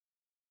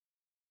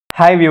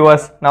Hi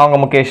viewers, நான் உங்க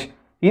முகேஷ்.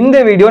 இந்த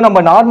வீடியோ நம்ம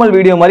நார்மல்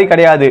வீடியோ மாதிரி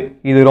கிடையாது.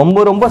 இது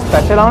ரொம்ப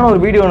ஸ்பெஷலான ஒரு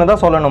வீடியோன்னு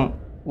தான் சொல்லணும்.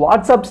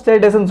 வாட்ஸ்அப்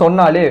ஸ்டேட்டஸ்னு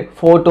சொன்னாலே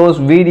photos,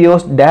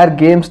 videos, dare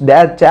games,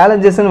 dare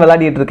சேலஞ்சஸ்ன்னு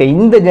விளையாடிட்டு இருக்க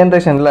இந்த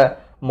ஜென்ரேஷனில்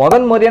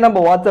முதல் முறையாக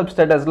நம்ம வாட்ஸ்அப்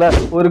ஸ்டேட்டஸில்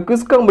ஒரு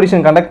குவிஸ்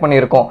காம்படிஷன் கண்டக்ட்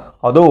பண்ணியிருக்கோம்.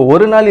 அதுவும்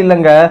ஒரு நாள்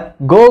இல்லைங்க,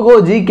 கோகோ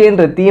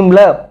ஜிகேன்ற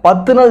தீமில்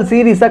 10 நாள்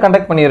சீரீஸாக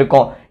கண்டக்ட்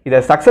பண்ணியிருக்கோம்.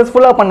 இதை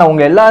சக்ஸஸ்ஃபுல்லாக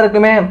பண்ணவங்க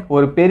எல்லாருக்குமே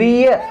ஒரு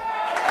பெரிய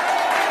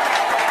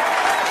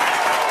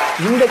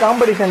இந்த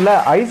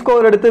காம்படிஷனில் ஹை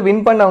ஸ்கோர் எடுத்து வின்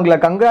பண்ணவங்களை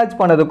கங்க்ராட்ஸ்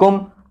பண்ணதுக்கும்,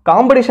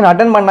 காம்படிஷன்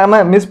அட்டன்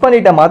பண்ணாமல் மிஸ்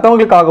பண்ணிட்ட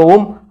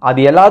மற்றவங்களுக்காகவும்,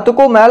 அது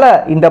எல்லாத்துக்கும் மேலே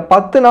இந்த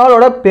 10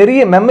 நாளோட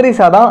பெரிய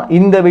மெமரிஸாக தான்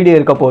இந்த வீடியோ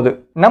இருக்க போகுது.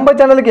 நம்ம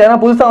சேனலுக்கு யாரா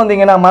புதுசாக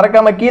வந்தீங்கன்னா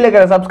மறக்காமல் கீழே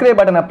இருக்கிற சப்ஸ்கிரைப்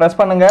பட்டனை ப்ரெஸ்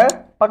பண்ணுங்கள்,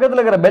 பக்கத்தில்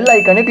இருக்கிற பெல்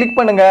ஐக்கனை கிளிக்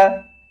பண்ணுங்கள்.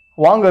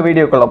 வாங்க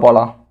வீடியோக்குள்ளே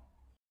போகலாம்.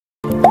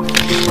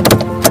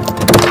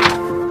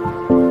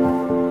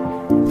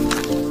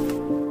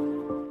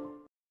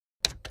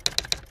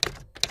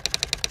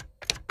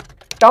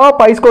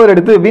 டாப் ஹை ஸ்கோர்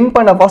எடுத்து வின்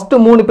பண்ண ஃபர்ஸ்ட்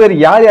 3 பேர்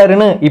யார்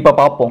யாருன்னு இப்ப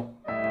பார்ப்போம்.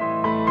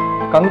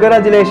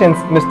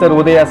 Congratulations mister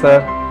Udaya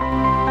sir.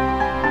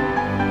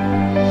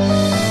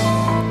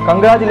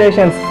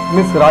 Congratulations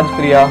miss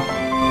Rajpriya.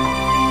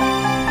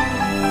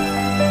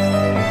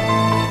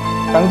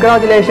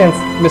 Congratulations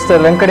mister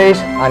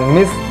Venkatesh and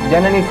miss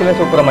Janani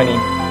Sivasubramani.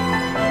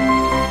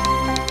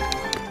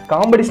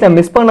 காம்படிஷனை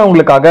miss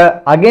பண்ணவங்களுக்காக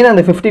again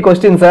அந்த 50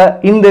 கொஸ்டின்ஸை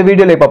இந்த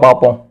வீடியோல இப்ப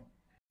பார்ப்போம்.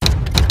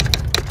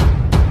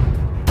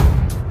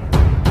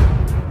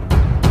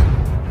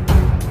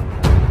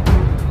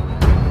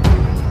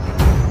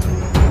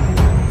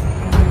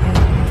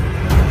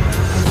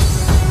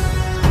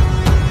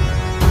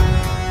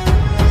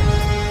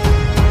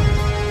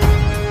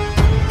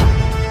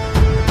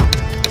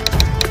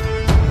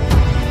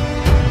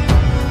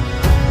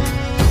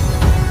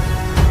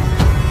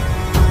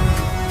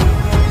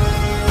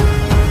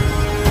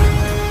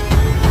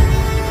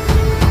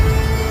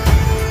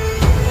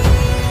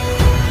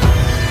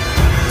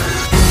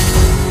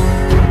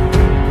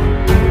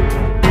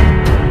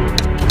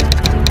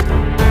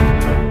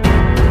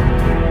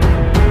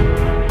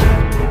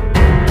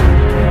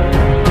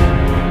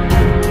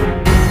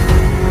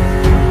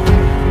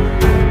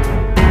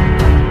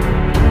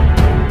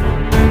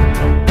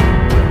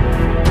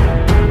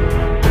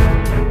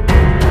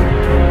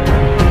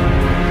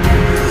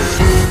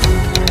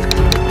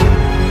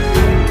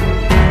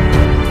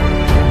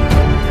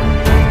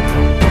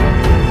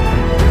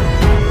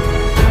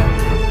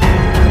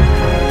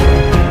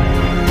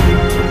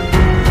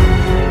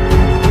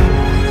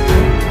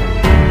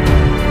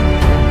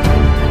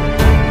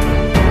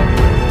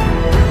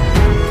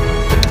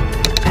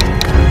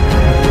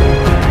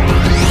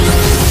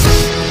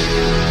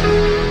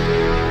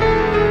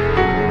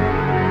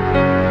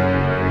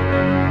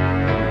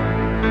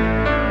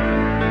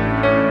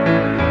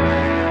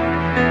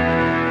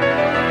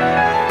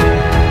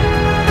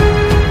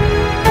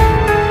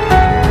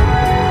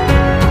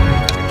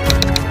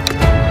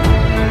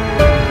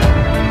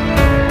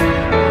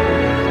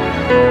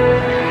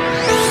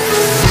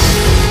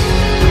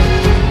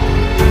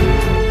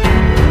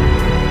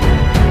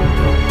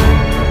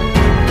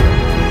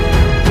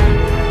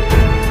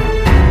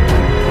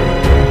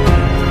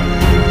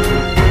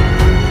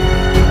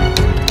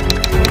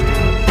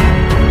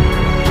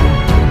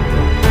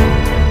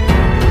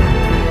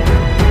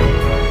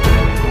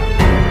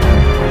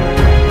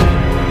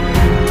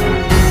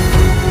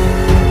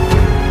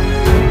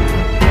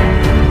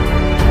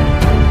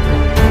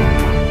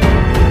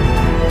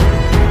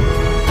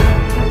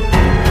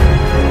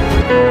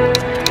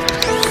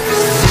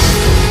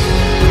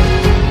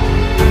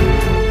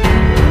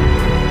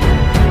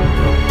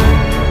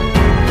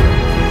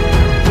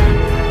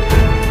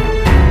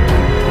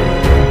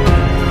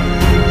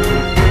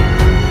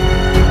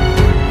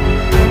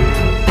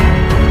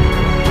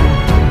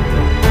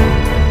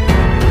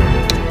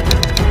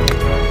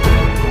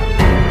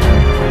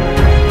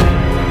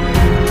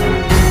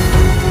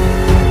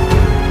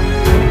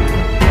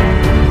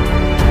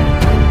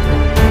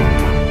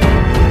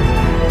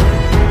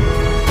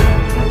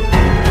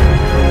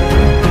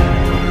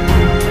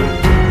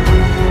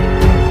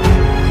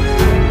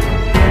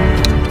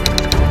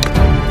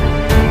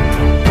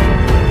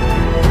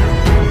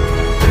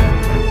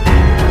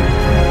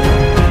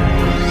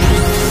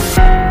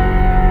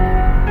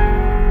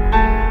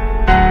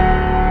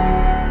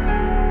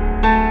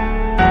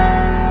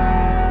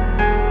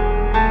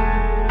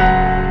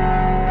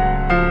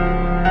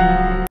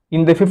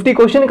 இந்த 50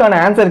 கொஸ்டினுக்கான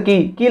ஆன்சர் கீ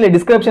கீழே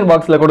டிஸ்கிரிப்ஷன்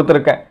பாக்ஸில்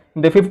கொடுத்துருக்கேன்.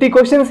 இந்த 50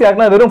 கொஸ்டின்ஸ்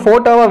யாருன்னா வெறும்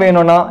ஃபோட்டோவாக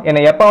வேணும்னா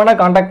என்னை எப்போ வேணால்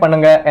காண்டாக்ட்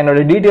பண்ணுங்க. என்னோட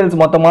டீட்டெயில்ஸ்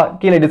மொத்தமாக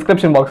கீழே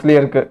டிஸ்கிரிப்ஷன் பாக்ஸ்லேயே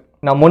இருக்கு.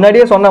 நான்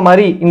முன்னாடியே சொன்ன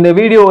மாதிரி இந்த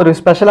வீடியோ ஒரு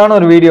ஸ்பெஷலான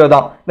ஒரு வீடியோ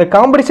தான். இந்த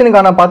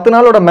காம்படிஷனுக்கான 10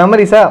 நாளோட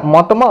மெமரிஸை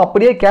மொத்தமாக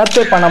அப்படியே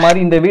கேப்சர் பண்ண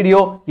மாதிரி இந்த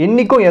வீடியோ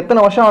என்னைக்கும்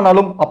எத்தனை வருஷம்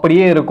ஆனாலும்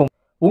அப்படியே இருக்கும்.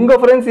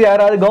 உங்கள் ஃப்ரெண்ட்ஸ்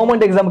யாராவது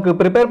கவர்மெண்ட் எக்ஸாமுக்கு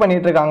ப்ரிப்பேர்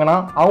பண்ணிட்டு இருக்காங்கன்னா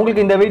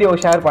அவங்களுக்கு இந்த வீடியோ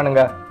ஷேர்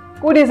பண்ணுங்க.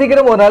 கூடிய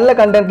சீக்கிரம் ஒரு நல்ல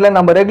கண்டென்ட்ல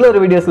நம்ம ரெகுலர்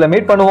வீடியோஸ்ல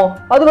மீட் பண்ணுவோம்.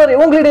 அதுவரை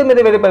உங்களிடம்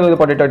இருந்து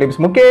வெளிப்படுவது பொட்டேட்டோ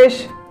டிப்ஸ் முகேஷ்.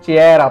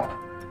 சியர் அப்.